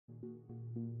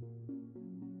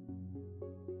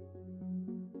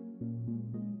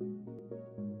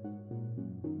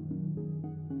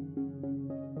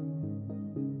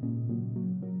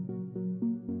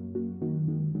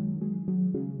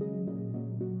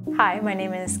Hi, my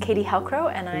name is Katie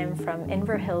Halcrow and I'm from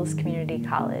Inver Hills Community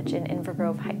College in Inver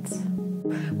Grove Heights.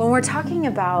 When we're talking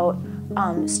about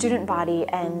student body,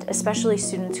 and especially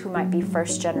students who might be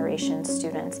first-generation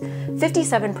students,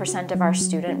 57% of our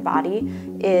student body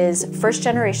is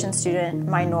first-generation student,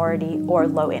 minority, or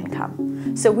low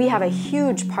income. So we have a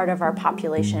huge part of our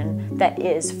population that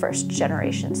is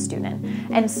first-generation student.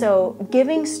 And so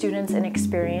giving students an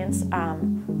experience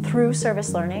through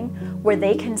service learning where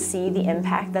they can see the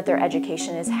impact that their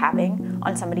education is having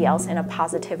on somebody else in a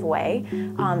positive way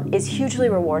is hugely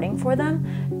rewarding for them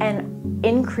and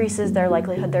increases their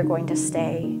likelihood they're going to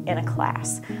stay in a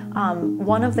class.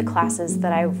 One of the classes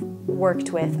that I've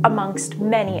worked with, amongst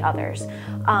many others,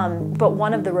 but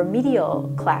one of the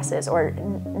remedial classes, or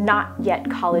not yet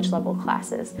college level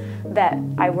classes, that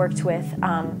I worked with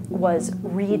was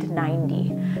Read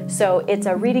 90. So it's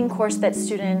a reading course that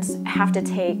students have to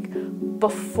take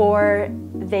before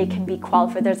they can be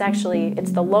qualified.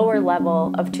 It's the lower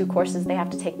level of 2 courses they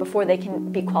have to take before they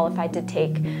can be qualified to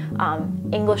take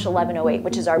English 1108,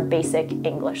 which is our basic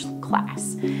English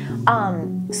class.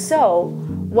 So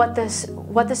what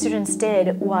the students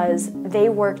did was they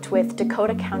worked with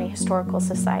Dakota County Historical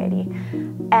Society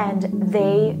and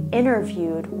they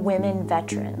interviewed women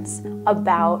veterans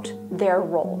about their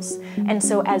roles. And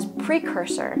so as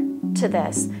precursor to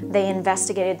this,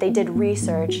 they did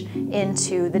research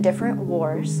into the different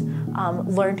wars,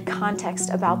 learned context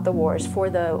about the wars for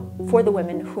the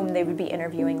women whom they would be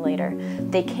interviewing later.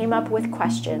 They came up with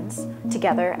questions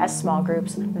together as small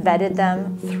groups, vetted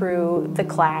them through the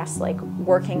class, like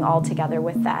working all together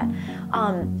with that.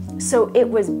 So it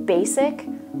was basic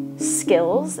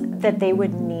skills that they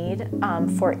would need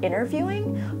for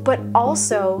interviewing, but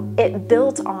also it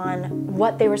built on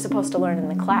what they were supposed to learn in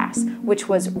the class, which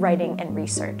was writing and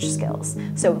research skills.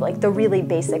 So like the really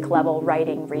basic level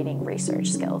writing, reading,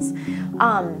 research skills.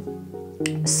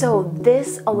 So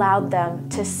this allowed them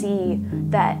to see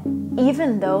that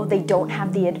even though they don't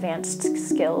have the advanced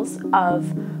skills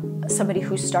of somebody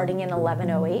who's starting in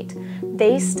 1108,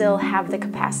 they still have the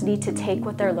capacity to take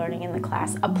what they're learning in the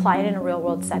class, apply it in a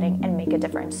real-world setting, and make a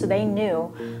difference. So they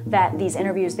knew that these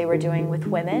interviews they were doing with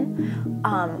women,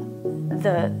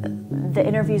 the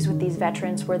interviews with these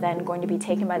veterans were then going to be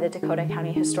taken by the Dakota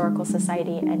County Historical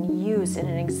Society and used in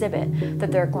an exhibit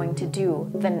that they're going to do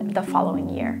the following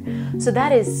year. So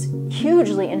that is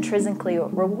hugely intrinsically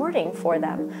rewarding for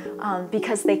them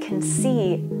because they can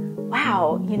see,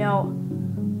 wow, you know,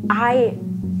 I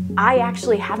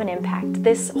actually have an impact.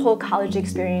 This whole college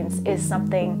experience is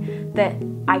something that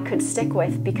I could stick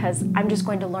with because I'm just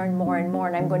going to learn more and more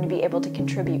and I'm going to be able to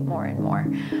contribute more and more.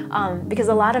 Because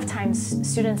a lot of times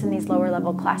students in these lower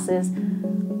level classes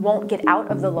won't get out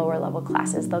of the lower level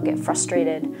classes. They'll get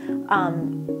frustrated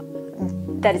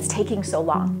that it's taking so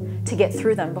long to get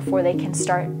through them before they can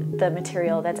start the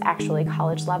material that's actually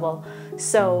college level.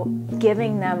 So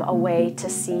giving them a way to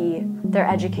see their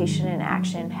education in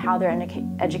action, how their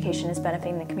education is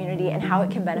benefiting the community and how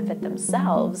it can benefit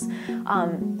themselves,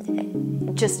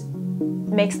 just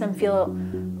makes them feel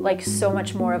like so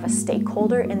much more of a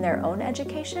stakeholder in their own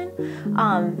education,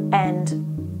 and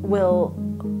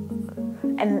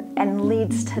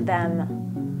leads to them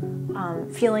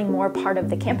feeling more part of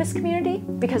the campus community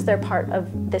because they're part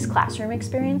of this classroom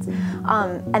experience,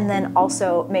 and then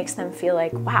also makes them feel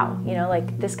like, wow, you know,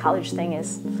 like this college thing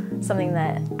is something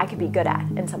that I could be good at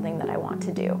and something that I want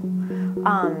to do.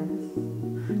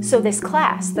 So this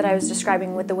class that I was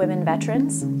describing with the women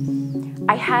veterans,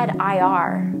 I had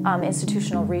IR,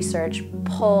 institutional research,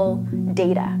 pull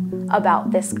data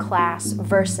about this class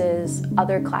versus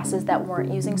other classes that weren't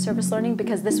using service learning,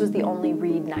 because this was the only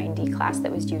Read 90 class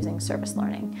that was using service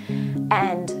learning.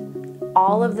 And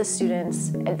all of the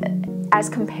students, as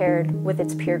compared with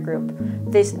its peer group,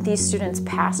 these students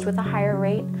passed with a higher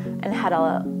rate and had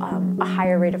a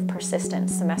higher rate of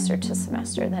persistence semester to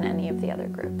semester than any of the other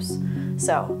groups.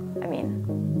 So, I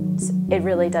mean, it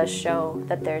really does show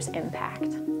that there's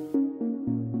impact.